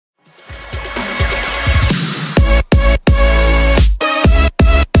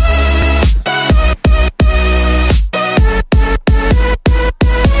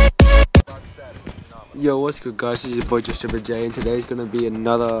Yo, what's good, guys? This is your boy J, and today's gonna be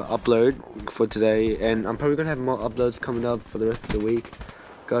another upload for today, and I'm probably gonna have more uploads coming up for the rest of the week.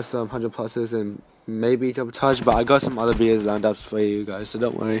 Got some 100 pluses and maybe sabotage, but I got some other videos lined up for you guys, so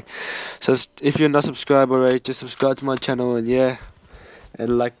don't worry. So if you're not subscribed already, just subscribe to my channel and yeah,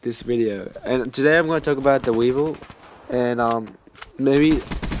 and like this video. And today I'm gonna talk about the Weevil, and maybe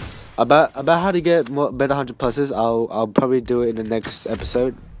about how to get better 100 pluses. I'll probably do it in the next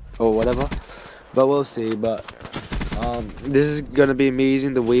episode or whatever. But we'll see. But this is gonna be me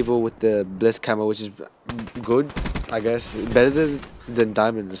using the Weevil with the Bliss camo, which is good, I guess. Better than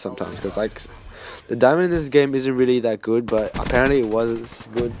Diamond sometimes, because like the Diamond in this game isn't really that good, but apparently it was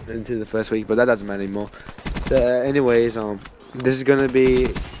good into the first week. But that doesn't matter anymore. So anyways, this is gonna be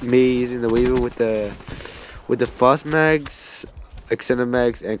me using the Weevil with the fast mags, extended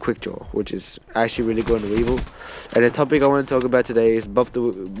mags, and quick draw, which is actually really good on the Weevil. And the topic I want to talk about today is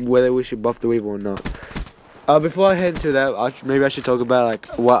whether we should buff the Weevil or not. Before I head into that, maybe I should talk about like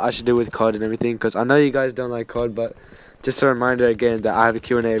what I should do with COD and everything, because I know you guys don't like COD, but just a reminder again that I have a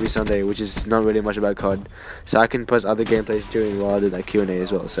Q&A every Sunday, which is not really much about COD, so I can post other gameplays during while I do that Q&A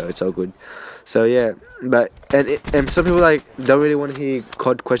as well, so it's all good. So yeah, but and some people like don't really want to hear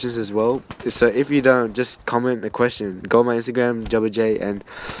COD questions as well. So if you don't, just comment a question. Go on my Instagram, J, and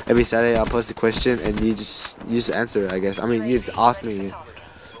every Saturday I'll post a question and you just answer it, I guess. I mean, you just ask me.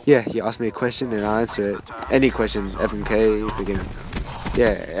 Yeah, you ask me a question and I'll answer it. Any question, FMK, freaking,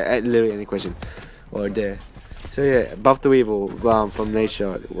 yeah, literally any question or dare. So yeah, buff the Weevil from Nate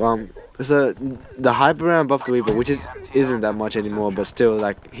Shot. So the hype around buff the Weevil, which isn't that much anymore, but still,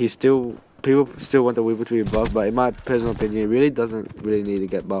 like, people still want the Weevil to be buffed, but in my personal opinion, it really doesn't really need to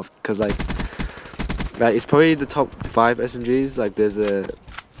get buffed, because like it's probably the top 5 SMGs. Like there's a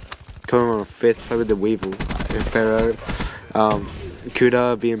coming on 5th, probably the Weevil, Pharaoh,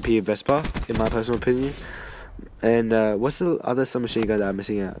 Kuda, VMP, Vespa, in my personal opinion. And what's the other submachine gun that I'm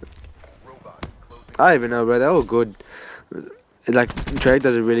missing out? I don't even know, bro. They're all good. Like Drake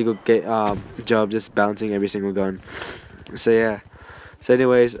does a really good job just balancing every single gun. So yeah. So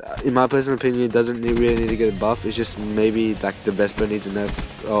anyways, in my personal opinion, it doesn't really need to get a buff. It's just maybe like the Vespa needs a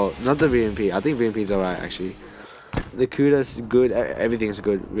nerf. Oh, not the VMP. I think VMP is alright actually. The Kuda's good. Everything's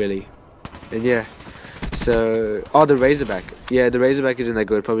good really. And yeah. So the Razorback. Yeah, the Razorback isn't that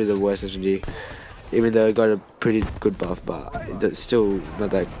good. Probably the worst SMG. Even though it got a pretty good buff, but it's still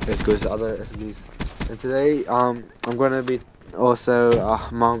not that as good as the other SMGs. And today, I'm gonna be also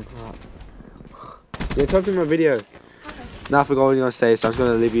mom. Yeah, talk to my video. Now I forgot what I was going to say, so I'm just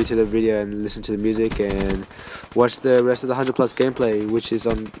going to leave you to the video and listen to the music and watch the rest of the 100 plus gameplay, which is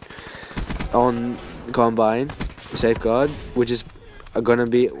on Combine, Safeguard, which is going to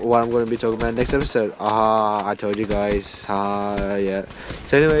be what I'm going to be talking about next episode. I told you guys. Yeah.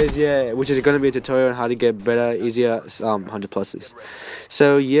 So anyways, yeah, which is going to be a tutorial on how to get better, easier 100 pluses.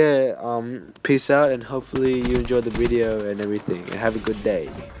 So yeah, peace out, and hopefully you enjoyed the video and everything, and have a good day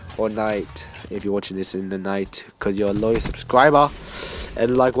or night if you're watching this in the night, because you're a loyal subscriber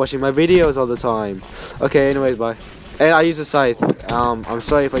and like watching my videos all the time. Okay, anyways, bye. And I use a scythe. I'm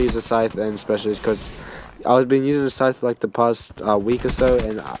sorry if I use a scythe and specialist, because I've been using the scythe for like the past week or so,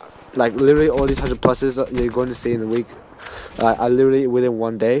 and like literally all these 100 pluses you're going to see in the week, I literally within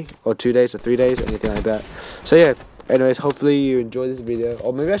 1 day or 2 days or 3 days, anything like that. So yeah, anyways, hopefully you enjoy this video,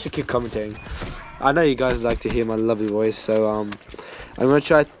 or maybe I should keep commentating. I know you guys like to hear my lovely voice, so I'm gonna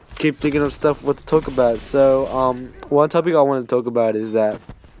try keep thinking of stuff what to talk about. So one topic I want to talk about is that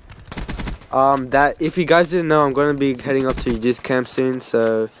if you guys didn't know, I'm going to be heading up to youth camp soon,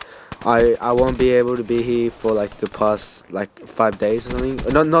 so I won't be able to be here for like the past like 5 days or something.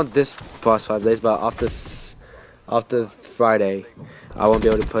 Not this past 5 days, but after Friday I won't be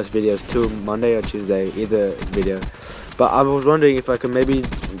able to post videos till Monday or Tuesday, either video. But I was wondering if I could maybe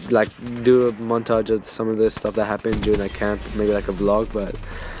like do a montage of some of the stuff that happened during that camp, maybe like a vlog, but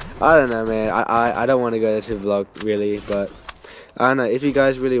I don't know, man. I don't want to go to vlog really, but I don't know. If you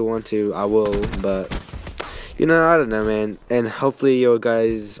guys really want to, I will, but you know, I don't know, man. And hopefully you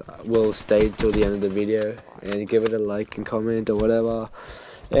guys will stay till the end of the video and give it a like and comment or whatever.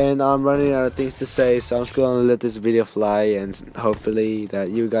 And I'm running out of things to say, so I'm just gonna let this video fly, and hopefully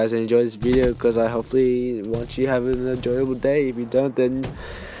that you guys enjoy this video, because I hopefully want you to have an enjoyable day. If you don't, then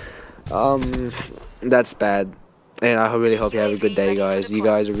that's bad. And I really hope you have a good day, guys. You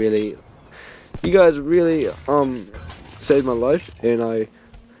guys really saved my life, and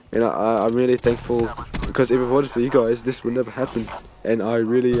I'm really thankful, because if it wasn't for you guys, this would never happen. And I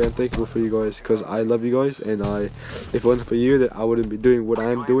really am thankful for you guys, because I love you guys, and if it wasn't for you, that I wouldn't be doing what I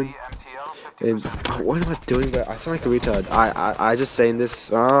am doing. And what am I doing, bro? I sound like a retard. I just saying this.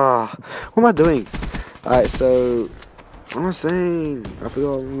 What am I doing? Alright, so I'm gonna say, I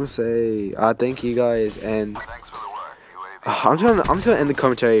forgot what I'm gonna say. Thank you guys, and I'm just gonna end the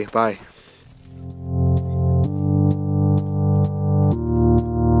commentary. Bye.